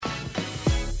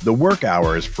The work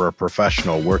hours for a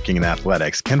professional working in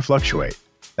athletics can fluctuate.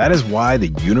 That is why the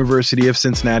University of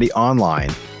Cincinnati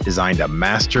Online designed a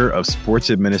Master of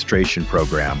Sports Administration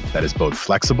program that is both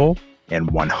flexible and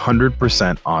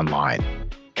 100% online.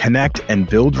 Connect and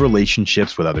build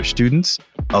relationships with other students,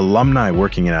 alumni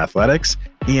working in athletics,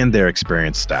 and their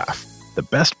experienced staff. The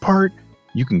best part?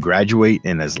 You can graduate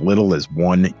in as little as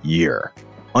 1 year.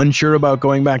 Unsure about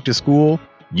going back to school?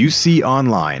 UC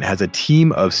Online has a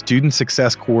team of student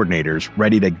success coordinators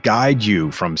ready to guide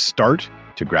you from start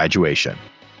to graduation.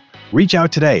 Reach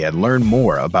out today and learn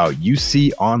more about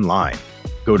UC Online.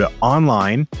 Go to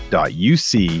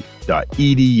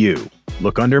online.uc.edu.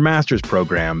 Look under master's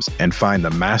programs and find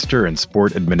the Master in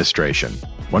Sport Administration.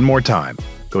 One more time,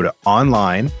 go to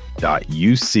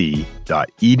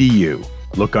online.uc.edu.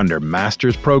 Look under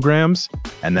master's programs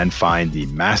and then find the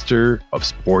Master of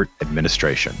Sport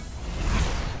Administration.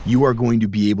 You are going to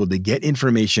be able to get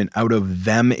information out of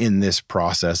them in this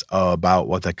process about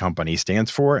what the company stands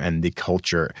for and the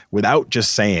culture without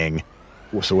just saying,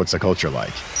 so what's the culture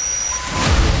like?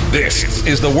 This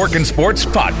is the Workin' Sports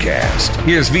Podcast.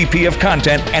 Here's VP of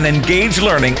Content and Engage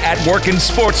Learning at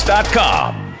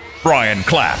workinsports.com, Brian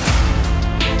Clapp.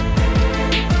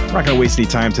 We're not going to waste any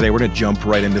time today. We're going to jump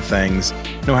right into things.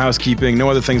 No housekeeping, no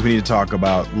other things we need to talk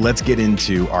about. Let's get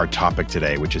into our topic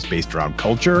today, which is based around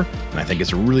culture. And I think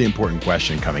it's a really important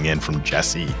question coming in from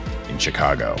Jesse in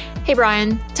Chicago. Hey,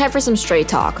 Brian. Time for some straight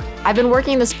talk. I've been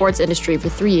working in the sports industry for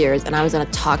 3 years, and I was in a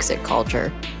toxic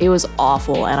culture. It was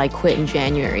awful, and I quit in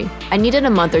January. I needed a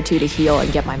month or two to heal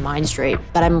and get my mind straight,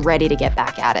 but I'm ready to get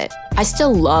back at it. I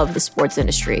still love the sports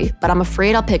industry, but I'm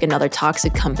afraid I'll pick another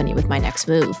toxic company with my next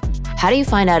move. How do you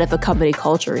find out if a company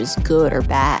culture is good or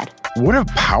bad? What a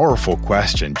powerful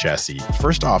question, Jesse.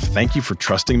 First off, thank you for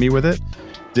trusting me with it.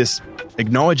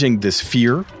 Acknowledging this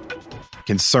fear,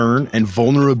 concern, and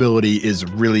vulnerability is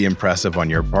really impressive on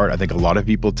your part. I think a lot of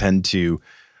people tend to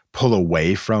pull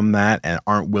away from that and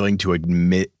aren't willing to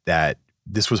admit that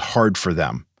this was hard for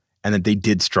them and that they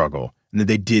did struggle and that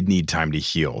they did need time to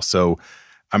heal. So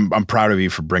I'm proud of you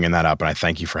for bringing that up, and I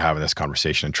thank you for having this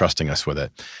conversation and trusting us with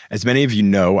it. As many of you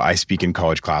know, I speak in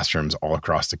college classrooms all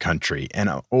across the country, and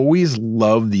I always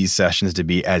love these sessions to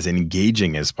be as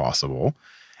engaging as possible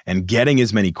and getting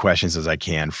as many questions as I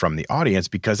can from the audience,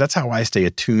 because that's how I stay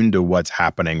attuned to what's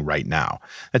happening right now.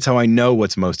 That's how I know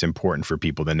what's most important for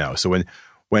people to know. So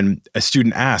when a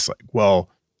student asks, like, well,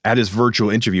 at his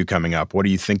virtual interview coming up, what do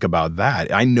you think about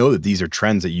that? I know that these are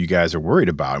trends that you guys are worried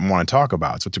about and want to talk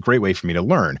about. So it's a great way for me to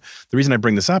learn. The reason I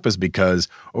bring this up is because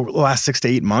over the last 6 to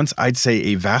 8 months, I'd say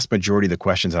a vast majority of the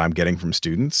questions that I'm getting from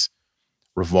students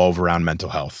revolve around mental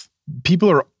health. People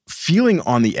are feeling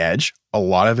on the edge, a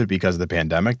lot of it because of the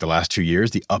pandemic, the last 2 years,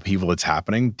 the upheaval that's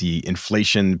happening, the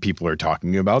inflation people are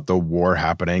talking about, the war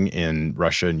happening in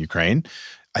Russia and Ukraine.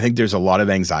 I think there's a lot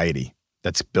of anxiety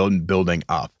that's building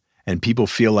up. And people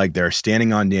feel like they're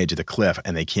standing on the edge of the cliff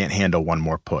and they can't handle one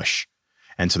more push.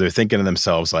 And so they're thinking to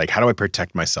themselves, like, how do I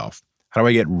protect myself? How do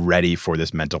I get ready for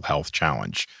this mental health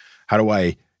challenge? How do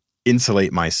I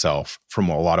insulate myself from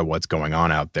a lot of what's going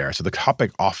on out there? So the topic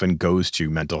often goes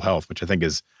to mental health, which I think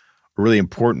is a really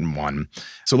important one.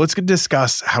 So let's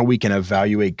discuss how we can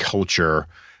evaluate culture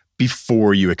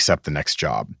before you accept the next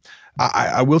job.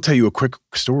 I will tell you a quick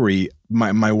story.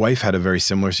 My wife had a very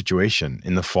similar situation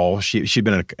in the fall. She'd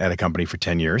been at a company for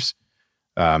 10 years.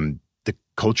 The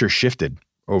culture shifted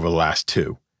over the last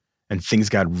 2, and things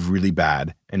got really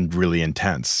bad and really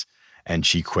intense. And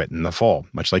she quit in the fall,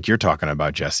 much like you're talking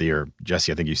about, Jesse, I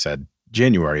think you said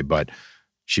January, but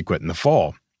she quit in the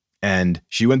fall. And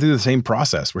she went through the same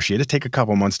process where she had to take a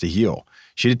couple months to heal.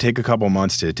 She had to take a couple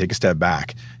months to take a step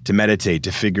back, to meditate,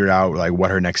 to figure out like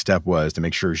what her next step was, to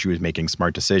make sure she was making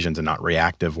smart decisions and not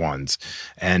reactive ones.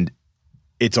 And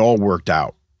it's all worked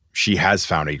out. She has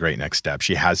found a great next step.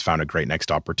 She has found a great next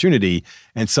opportunity.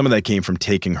 And some of that came from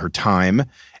taking her time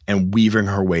and weaving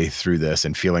her way through this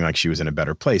and feeling like she was in a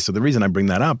better place. So the reason I bring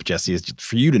that up, Jesse, is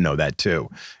for you to know that too.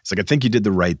 It's like, I think you did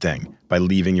the right thing by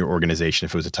leaving your organization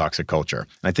if it was a toxic culture.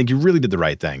 And I think you really did the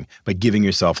right thing by giving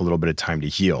yourself a little bit of time to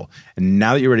heal. And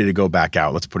now that you're ready to go back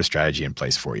out, let's put a strategy in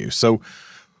place for you. So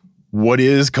what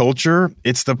is culture?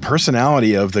 It's the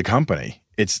personality of the company.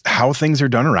 It's how things are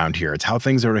done around here. It's how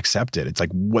things are accepted. It's like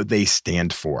what they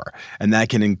stand for. And that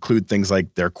can include things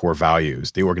like their core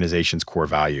values, the organization's core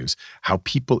values, how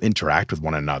people interact with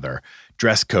one another,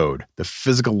 dress code, the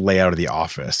physical layout of the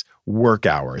office, work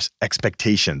hours,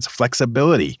 expectations,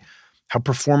 flexibility, how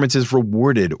performance is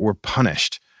rewarded or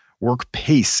punished, work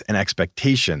pace and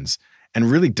expectations,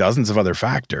 and really dozens of other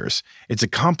factors. It's a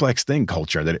complex thing,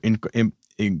 culture, that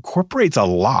incorporates a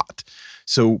lot.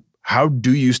 So how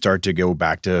do you start to go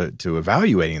back to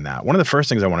evaluating that? One of the first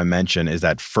things I want to mention is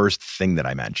that first thing that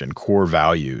I mentioned, core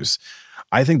values.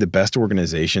 I think the best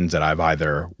organizations that I've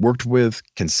either worked with,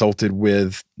 consulted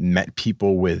with, met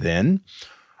people within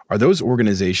are those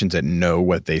organizations that know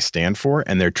what they stand for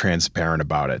and they're transparent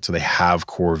about it. So they have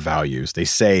core values. They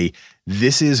say,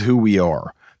 this is who we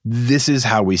are. This is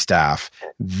how we staff.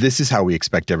 This is how we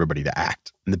expect everybody to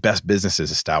act. And the best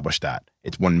businesses establish that.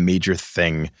 It's one major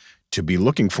thing to be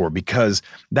looking for because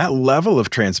that level of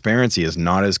transparency is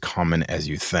not as common as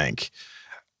you think.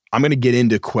 I'm going to get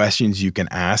into questions you can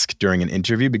ask during an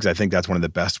interview because I think that's one of the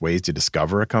best ways to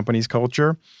discover a company's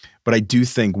culture. But I do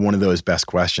think one of those best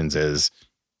questions is,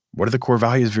 what are the core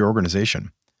values of your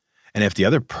organization? And if the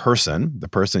other person, the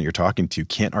person you're talking to,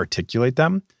 can't articulate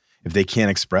them, if they can't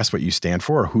express what you stand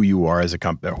for or who you are as a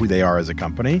company, who they are as a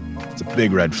company, it's a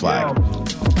big red flag.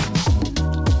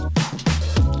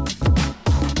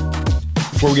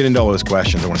 Before we get into all those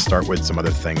questions, I want to start with some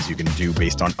other things you can do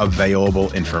based on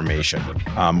available information.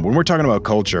 When we're talking about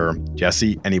culture,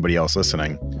 Jesse, anybody else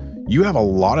listening, you have a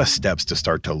lot of steps to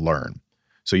start to learn.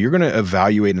 So you're going to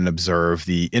evaluate and observe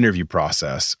the interview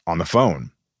process on the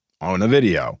phone, on a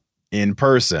video, in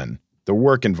person, the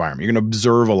work environment. You're going to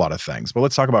observe a lot of things. But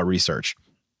let's talk about research.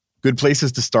 Good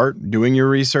places to start doing your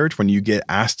research when you get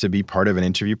asked to be part of an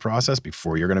interview process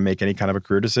before you're going to make any kind of a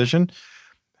career decision.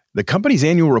 The company's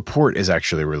annual report is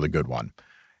actually a really good one.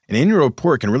 An annual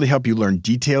report can really help you learn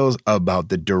details about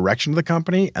the direction of the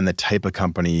company and the type of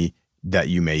company that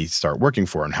you may start working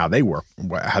for and how they work,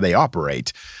 how they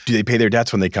operate. Do they pay their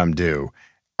debts when they come due?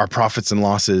 Are profits and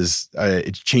losses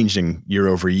changing year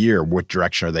over year? What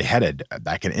direction are they headed?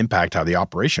 That can impact how the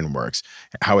operation works,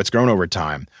 how it's grown over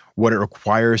time, what it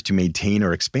requires to maintain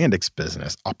or expand its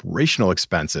business, operational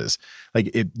expenses.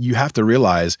 You have to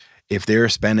realize if they're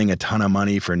spending a ton of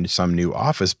money for some new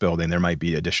office building, there might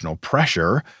be additional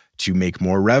pressure to make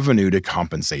more revenue to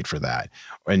compensate for that.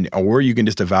 Or you can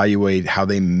just evaluate how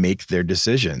they make their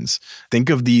decisions. Think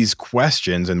of these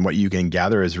questions and what you can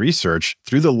gather as research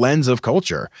through the lens of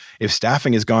culture. If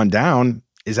staffing has gone down,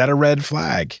 is that a red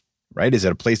flag, right? Is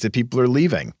it a place that people are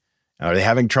leaving? Are they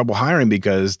having trouble hiring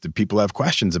because the people have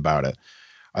questions about it?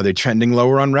 Are they trending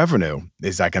lower on revenue?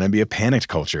 Is that going to be a panicked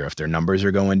culture? If their numbers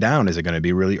are going down, is it going to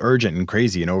be really urgent and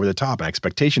crazy and over the top? And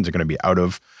expectations are going to be out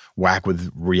of whack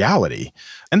with reality.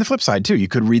 And the flip side too, you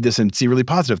could read this and see really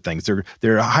positive things.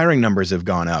 Their hiring numbers have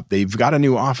gone up. They've got a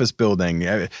new office building.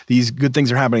 These good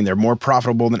things are happening. They're more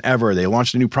profitable than ever. They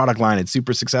launched a new product line. It's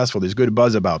super successful. There's good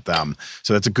buzz about them.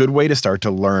 So that's a good way to start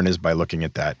to learn is by looking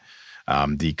at that.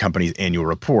 The company's annual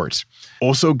reports.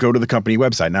 Also go to the company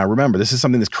website. Now remember, this is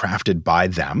something that's crafted by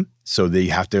them, so they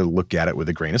have to look at it with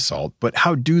a grain of salt. But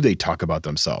how do they talk about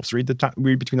themselves? Read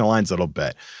between the lines a little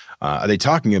bit. Are they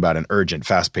talking about an urgent,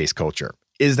 fast-paced culture?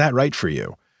 Is that right for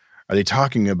you? Are they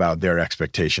talking about their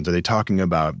expectations? Are they talking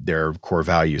about their core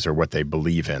values or what they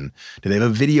believe in? Do they have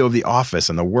a video of the office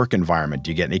and the work environment?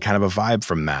 Do you get any kind of a vibe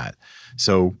from that?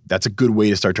 So that's a good way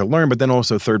to start to learn, but then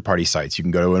also third-party sites. You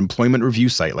can go to an employment review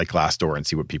site like Glassdoor and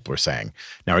see what people are saying.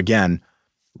 Now, again,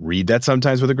 read that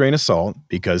sometimes with a grain of salt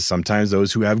because sometimes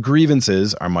those who have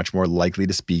grievances are much more likely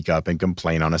to speak up and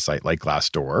complain on a site like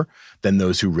Glassdoor than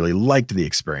those who really liked the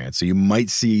experience. So you might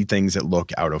see things that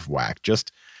look out of whack.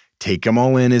 Just take them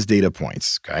all in as data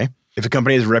points, okay? If a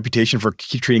company has a reputation for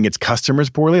treating its customers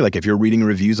poorly, like if you're reading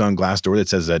reviews on Glassdoor that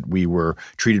says that we were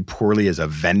treated poorly as a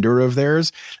vendor of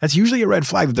theirs, that's usually a red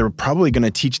flag that they're probably going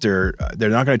to they're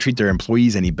not going to treat their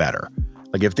employees any better.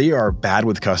 Like if they are bad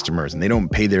with customers and they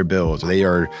don't pay their bills or they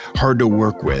are hard to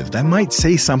work with, that might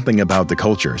say something about the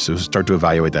culture. So start to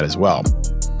evaluate that as well.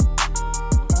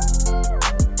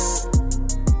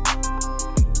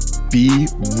 Be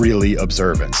really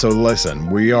observant. So listen,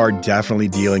 we are definitely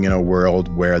dealing in a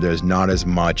world where there's not as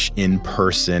much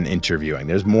in-person interviewing.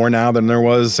 There's more now than there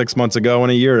was 6 months ago and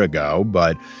a year ago.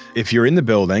 But if you're in the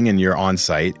building and you're on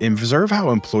site, observe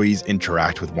how employees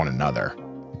interact with one another.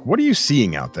 What are you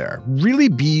seeing out there? Really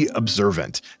be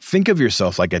observant. Think of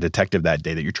yourself like a detective that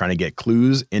day that you're trying to get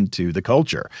clues into the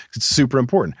culture. It's super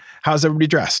important. How's everybody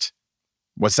dressed?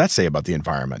 What's that say about the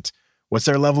environment? What's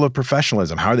their level of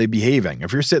professionalism? How are they behaving?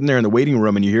 If you're sitting there in the waiting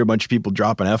room and you hear a bunch of people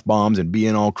dropping F-bombs and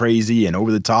being all crazy and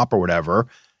over the top or whatever,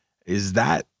 is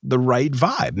that the right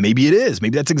vibe? Maybe it is.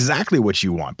 Maybe that's exactly what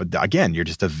you want. But again, you're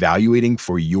just evaluating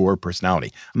for your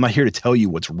personality. I'm not here to tell you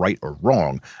what's right or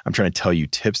wrong. I'm trying to tell you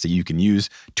tips that you can use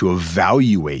to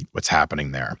evaluate what's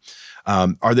happening there.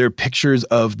 Are there pictures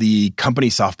of the company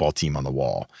softball team on the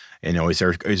wall?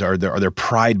 Are there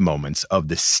pride moments of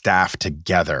the staff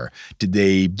together? Did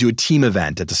they do a team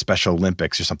event at the Special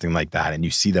Olympics or something like that, and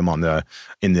you see them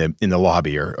in the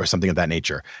lobby or something of that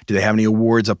nature? Do they have any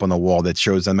awards up on the wall that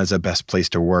shows them as the best place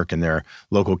to work in their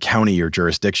local county or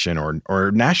jurisdiction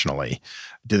or nationally?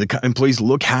 Do the employees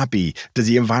look happy? Does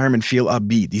the environment feel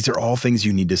upbeat? These are all things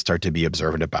you need to start to be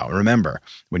observant about. Remember,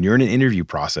 when you're in an interview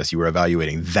process, you are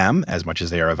evaluating them as much as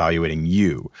they are evaluating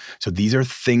you. So these are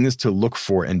things to look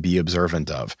for and be observant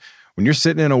of. When you're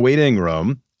sitting in a waiting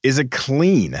room, is it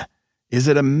clean? Is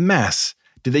it a mess?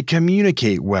 Do they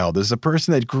communicate well? Does the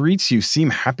person that greets you seem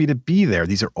happy to be there?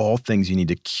 These are all things you need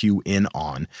to cue in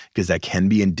on because that can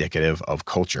be indicative of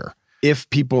culture. If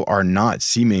people are not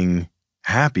seeming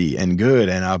happy and good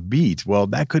and upbeat, well,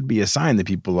 that could be a sign that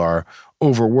people are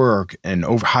overworked and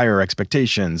over higher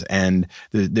expectations and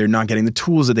they're not getting the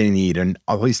tools that they need. And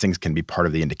all these things can be part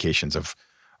of the indications of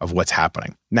what's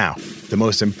happening. Now, the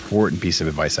most important piece of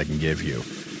advice I can give you,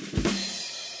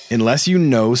 unless you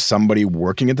know somebody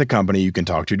working at the company you can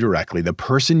talk to directly, the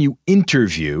person you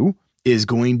interview is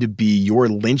going to be your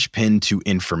linchpin to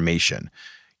information.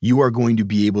 You are going to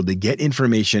be able to get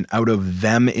information out of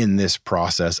them in this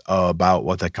process about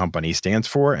what the company stands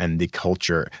for and the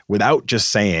culture without just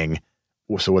saying,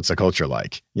 well, so what's the culture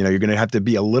like? You're going to have to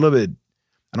be a little bit,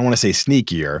 I don't want to say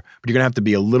sneakier, but you're going to have to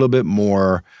be a little bit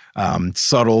more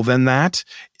subtle than that.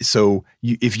 So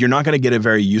if you're not going to get a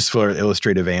very useful or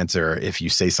illustrative answer if you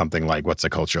say something like, what's the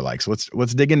culture like? So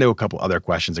let's dig into a couple other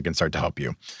questions that can start to help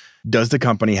you. Does the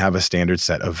company have a standard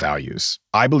set of values?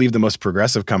 I believe the most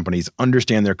progressive companies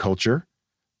understand their culture,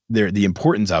 the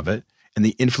importance of it, and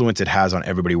the influence it has on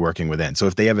everybody working within. So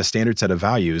if they have a standard set of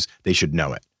values, they should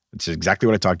know it. It's exactly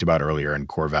what I talked about earlier in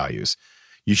core values.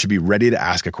 You should be ready to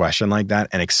ask a question like that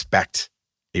and expect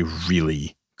a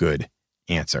really good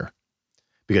answer.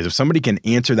 Because if somebody can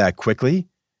answer that quickly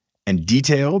and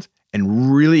detailed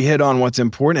and really hit on what's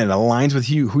important and aligns with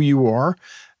you, who you are,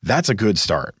 that's a good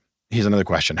start. Here's another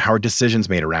question. How are decisions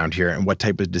made around here and what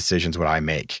type of decisions would I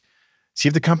make? See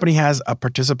if the company has a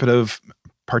participative,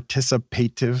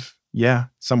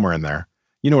 somewhere in there.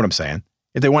 You know what I'm saying?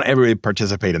 If they want everybody to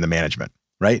participate in the management,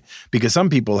 right? Because some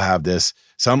people have this,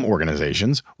 some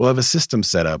organizations will have a system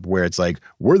set up where it's like,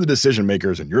 we're the decision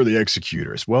makers and you're the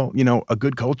executors. Well, a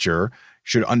good culture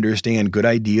should understand good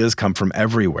ideas come from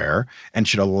everywhere and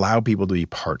should allow people to be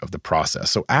part of the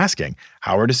process. So asking,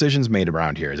 how are decisions made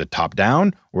around here? Is it top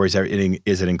down or is it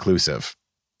inclusive?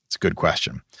 It's a good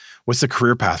question. What's the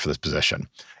career path for this position?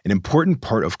 An important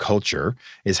part of culture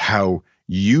is how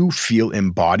you feel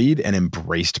embodied and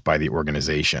embraced by the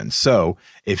organization. So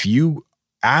if you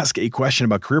ask a question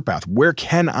about career path, where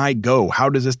can I go? How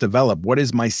does this develop? What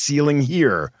is my ceiling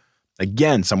here?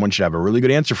 Again, someone should have a really good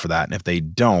answer for that. And if they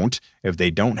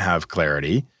don't have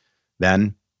clarity,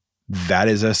 then that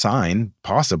is a sign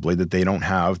possibly that they don't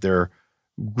have they're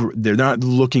not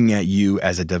looking at you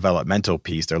as a developmental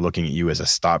piece. They're looking at you as a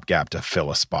stopgap to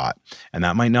fill a spot. And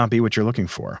that might not be what you're looking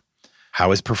for.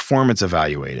 How is performance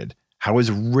evaluated? How is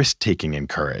risk-taking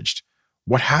encouraged?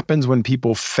 What happens when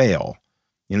people fail?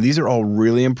 These are all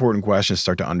really important questions to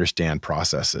start to understand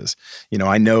processes.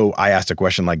 I know I asked a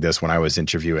question like this when I was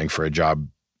interviewing for a job,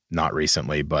 not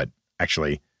recently, but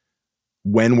actually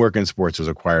when Work in Sports was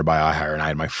acquired by iHire and I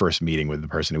had my first meeting with the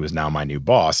person who was now my new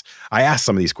boss, I asked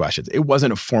some of these questions. It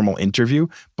wasn't a formal interview,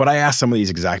 but I asked some of these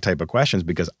exact type of questions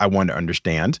because I wanted to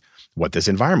understand what this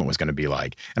environment was going to be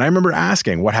like. And I remember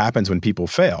asking what happens when people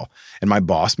fail. And my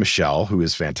boss, Michelle, who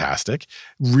is fantastic,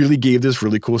 really gave this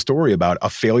really cool story about a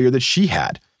failure that she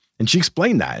had. And she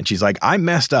explained that. And she's like, I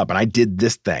messed up and I did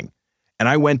this thing. And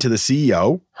I went to the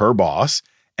CEO, her boss,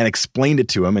 and explained it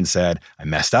to him and said, I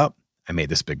messed up. I made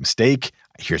this big mistake.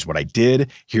 Here's what I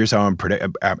did. Here's how I'm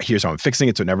fixing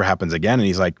it so it never happens again. And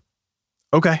he's like,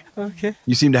 okay.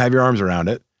 You seem to have your arms around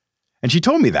it. And she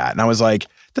told me that. And I was like,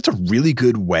 that's a really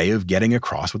good way of getting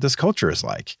across what this culture is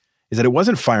like, is that it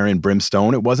wasn't fire and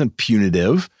brimstone. It wasn't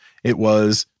punitive. It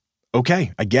was,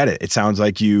 okay, I get it. It sounds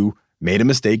like you made a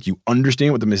mistake. You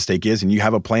understand what the mistake is and you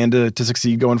have a plan to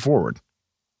succeed going forward.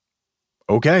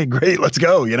 Okay, great. Let's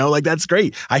go. That's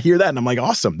great. I hear that and I'm like,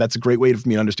 awesome. That's a great way for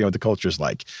me to understand what the culture is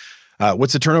like.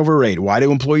 What's the turnover rate? Why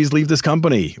do employees leave this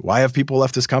company? Why have people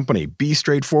left this company? Be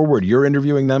straightforward. You're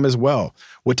interviewing them as well.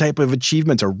 What type of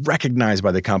achievements are recognized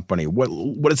by the company? What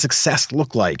does success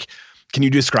look like? Can you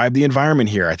describe the environment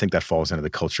here? I think that falls into the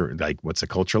culture. Like, what's the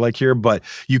culture like here? But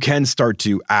you can start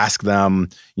to ask them,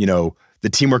 the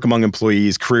teamwork among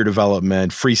employees, career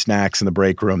development, free snacks in the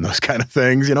break room, those kind of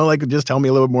things, like just tell me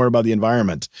a little bit more about the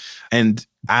environment. And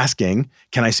asking,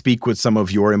 can I speak with some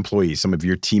of your employees, some of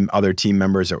your other team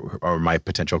members or my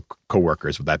potential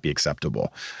coworkers? Would that be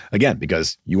acceptable? Again,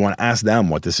 because you want to ask them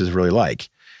what this is really like.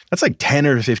 That's like 10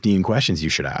 or 15 questions you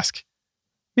should ask.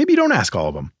 Maybe you don't ask all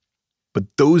of them, but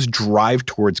those drive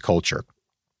towards culture.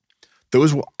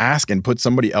 Those will ask and put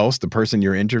somebody else, the person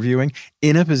you're interviewing,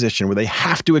 in a position where they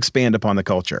have to expand upon the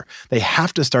culture. They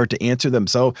have to start to answer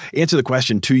the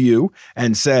question to you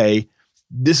and say,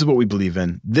 this is what we believe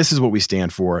in. This is what we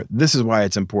stand for. This is why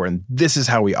it's important. This is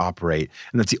how we operate.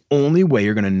 And that's the only way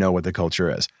you're going to know what the culture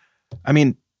is. I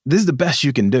mean, this is the best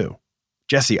you can do.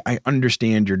 Jesse, I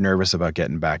understand you're nervous about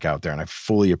getting back out there, and I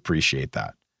fully appreciate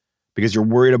that because you're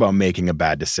worried about making a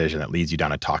bad decision that leads you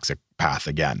down a toxic path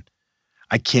again.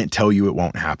 I can't tell you it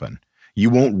won't happen. You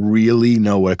won't really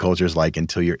know what a culture is like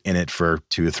until you're in it for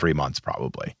 2 to 3 months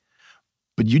probably.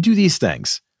 But you do these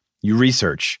things. You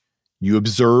research, you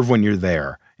observe when you're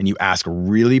there, and you ask a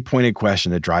really pointed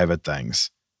question to drive at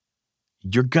things.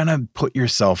 You're going to put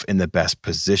yourself in the best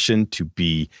position to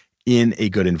be in a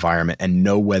good environment and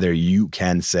know whether you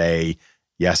can say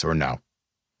yes or no.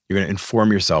 You're going to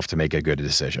inform yourself to make a good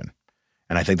decision.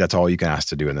 And I think that's all you can ask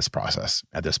to do in this process,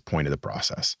 at this point of the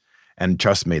process. And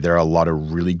trust me, there are a lot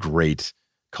of really great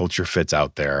culture fits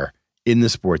out there in the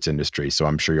sports industry. So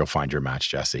I'm sure you'll find your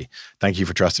match, Jesse. Thank you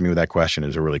for trusting me with that question. It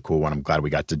was a really cool one. I'm glad we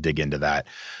got to dig into that.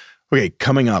 Okay,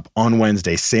 coming up on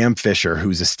Wednesday, Sam Fisher,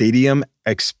 who's a stadium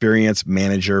experience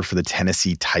manager for the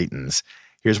Tennessee Titans.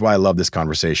 Here's why I love this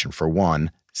conversation. For one,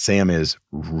 Sam is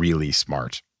really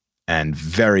smart and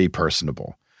very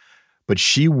personable. But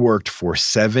she worked for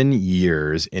 7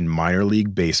 years in minor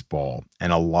league baseball,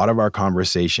 and a lot of our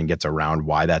conversation gets around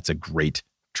why that's a great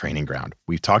training ground.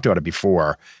 We've talked about it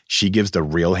before. She gives the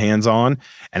real hands-on,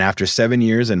 and after 7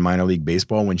 years in minor league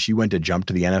baseball, when she went to jump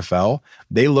to the NFL,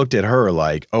 they looked at her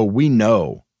like, oh, we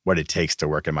know what it takes to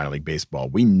work in minor league baseball.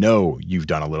 We know you've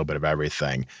done a little bit of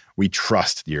everything. We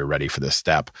trust you're ready for this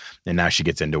step. And now she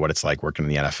gets into what it's like working in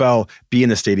the NFL, being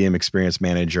the stadium experience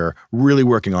manager, really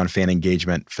working on fan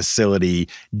engagement, facility,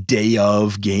 day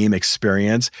of game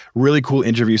experience. Really cool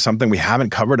interview, something we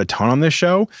haven't covered a ton on this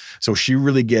show. So she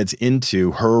really gets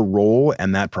into her role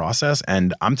and that process.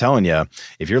 And I'm telling you,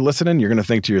 if you're listening, you're going to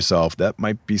think to yourself, that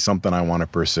might be something I want to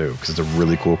pursue because it's a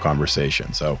really cool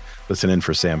conversation. So listen in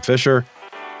for Sam Fisher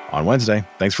on Wednesday.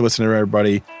 Thanks for listening,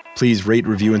 everybody. Please rate,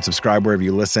 review, and subscribe wherever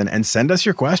you listen, and send us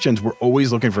your questions. We're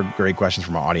always looking for great questions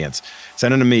from our audience.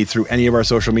 Send them to me through any of our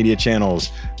social media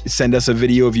channels. Send us a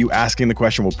video of you asking the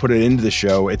question. We'll put it into the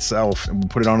show itself, and we'll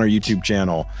put it on our YouTube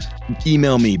channel.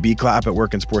 Email me,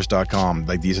 bclapp@workinsports.com.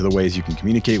 Like, these are the ways you can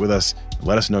communicate with us.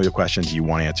 Let us know the questions you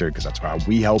want answered, because that's how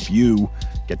we help you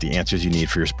get the answers you need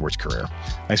for your sports career.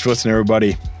 Thanks for listening,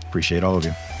 everybody. Appreciate all of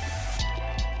you.